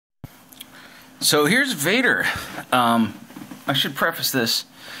So here's Vader. I should preface this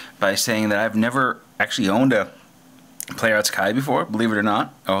by saying that I've never actually owned a PlayArts Kai before, believe it or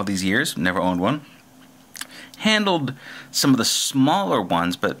not. All these years, never owned one. Handled some of the smaller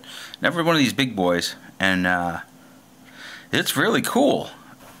ones, but never one of these big boys. And it's really cool.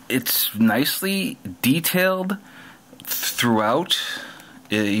 It's nicely detailed throughout.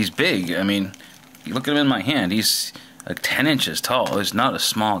 He's big. I mean, you look at him in my hand. He's like 10 inches tall. He's not a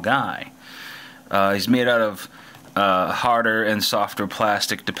small guy. He's made out of harder and softer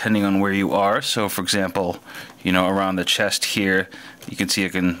plastic depending on where you are. So for example, you know, around the chest here, you can see I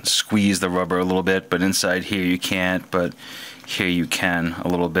can squeeze the rubber a little bit, but inside here you can't, but here you can a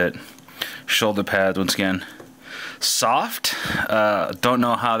little bit. Shoulder pads, once again, soft. Don't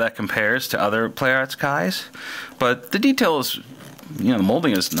know how that compares to other PlayArts Kais, but the detail is, you know, the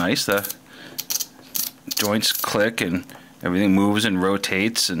molding is nice. The joints click and everything moves and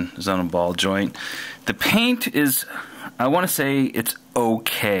rotates and is on a ball joint. The paint is, I want to say it's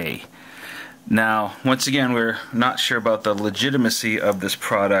okay. Now, once again, we're not sure about the legitimacy of this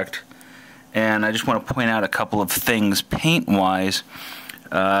product, and I just want to point out a couple of things paint-wise.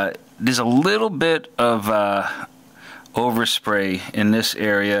 There's a little bit of overspray in this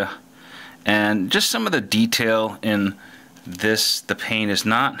area, and just some of the detail in this, the paint is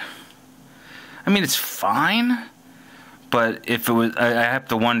not, I mean, it's fine. But if it was, I have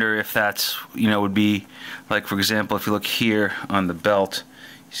to wonder if that's, you know, would be like, for example, if you look here on the belt,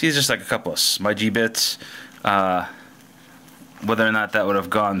 you see just like a couple of smudgy bits. Whether or not that would have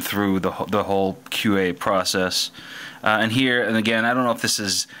gone through the whole QA process. And here, and again, I don't know if this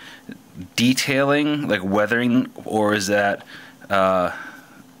is detailing, like weathering, or is that,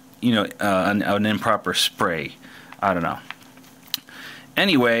 you know, an improper spray. I don't know.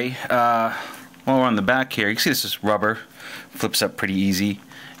 Anyway, while we're on the back here, you can see this is rubber. Flips up pretty easy,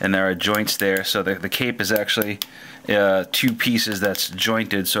 and there are joints there, so the cape is actually two pieces that's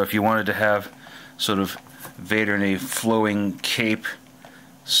jointed. So if you wanted to have sort of Vader in a flowing cape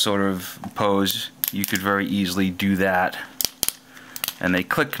sort of pose, you could very easily do that, and they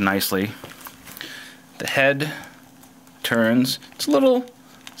click nicely. The head turns. It's a little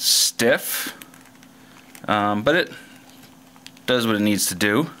stiff, but it does what it needs to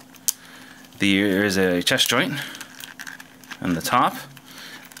do. There is a chest joint on the top,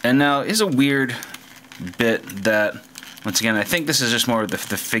 and now is a weird bit that, once again, I think this is just more of the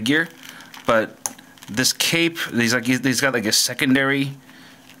figure, but this cape, he's got like a secondary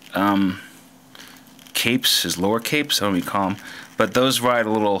capes, his lower capes, I don't know what you call them, but those ride a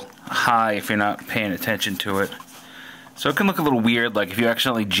little high if you're not paying attention to it. So it can look a little weird, like if you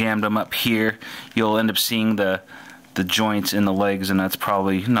accidentally jammed them up here, you'll end up seeing the joints in the legs, and that's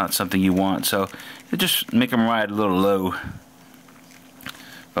probably not something you want. So you just make them ride a little low.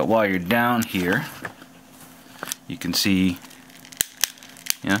 But while you're down here, you can see,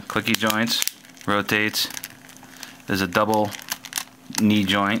 yeah, clicky joints, rotates. There's a double knee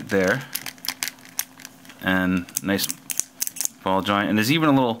joint there, and nice ball joint. And there's even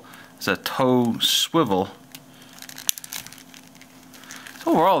a little, there's a toe swivel.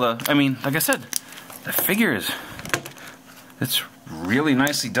 So overall, I mean, like I said, the figure is, it's really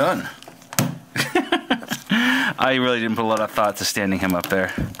nicely done. I really didn't put a lot of thought to standing him up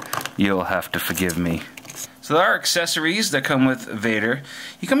there. You'll have to forgive me. So there are accessories that come with Vader.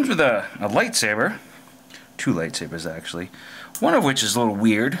 He comes with a lightsaber. Two lightsabers, actually. One of which is a little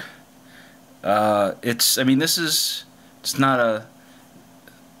weird. I mean, it's not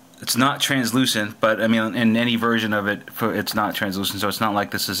translucent, but I mean, in any version of it, it's not translucent, so it's not like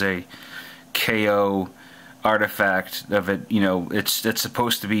this is a KO artifact of it. You know, it's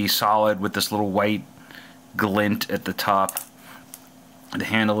supposed to be solid with this little white glint at the top. The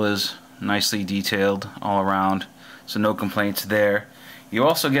handle is nicely detailed all around, so no complaints there. You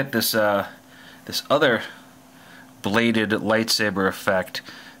also get this this other bladed lightsaber effect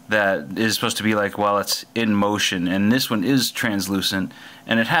that is supposed to be like while it's in motion, and this one is translucent,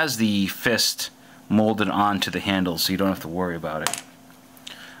 and it has the fist molded onto the handle, so you don't have to worry about it.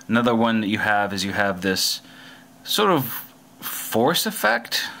 Another one that you have is you have this sort of force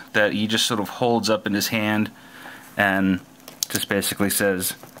effect that he just sort of holds up in his hand and just basically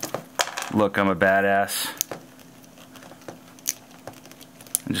says, "Look, I'm a badass."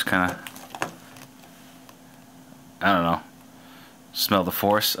 And just kind of, I don't know, smell the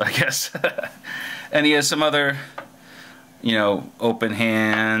force, I guess. And he has some other, you know, open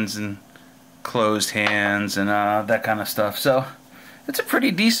hands and closed hands and that kind of stuff. So it's a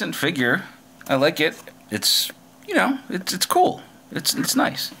pretty decent figure. I like it. It's, you know, it's cool. It's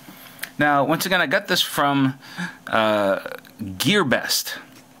nice. Now, once again, I got this from GearBest.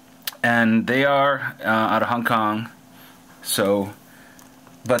 and they are out of Hong Kong. So,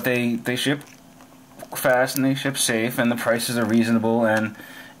 but they ship fast and they ship safe, and the prices are reasonable, and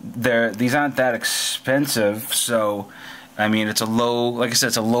these aren't that expensive. So, I mean, it's a low, like I said,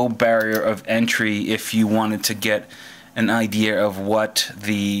 it's a low barrier of entry if you wanted to get an idea of what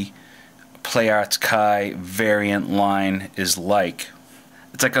the PlayArts Kai variant line is like.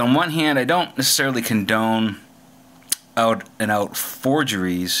 It's like, on one hand, I don't necessarily condone out and out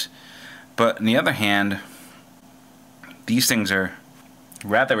forgeries, but on the other hand, these things are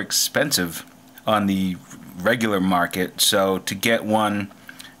rather expensive on the regular market. So to get one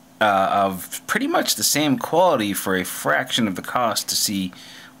of pretty much the same quality for a fraction of the cost to see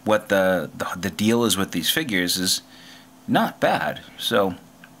what the deal is with these figures is not bad. So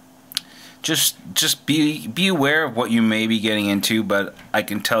just be aware of what you may be getting into, but I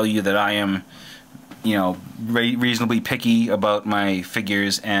can tell you that I am, you know, reasonably picky about my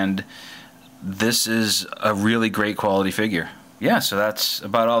figures, and this is a really great quality figure. Yeah, so that's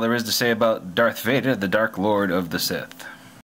about all there is to say about Darth Vader, the Dark Lord of the Sith.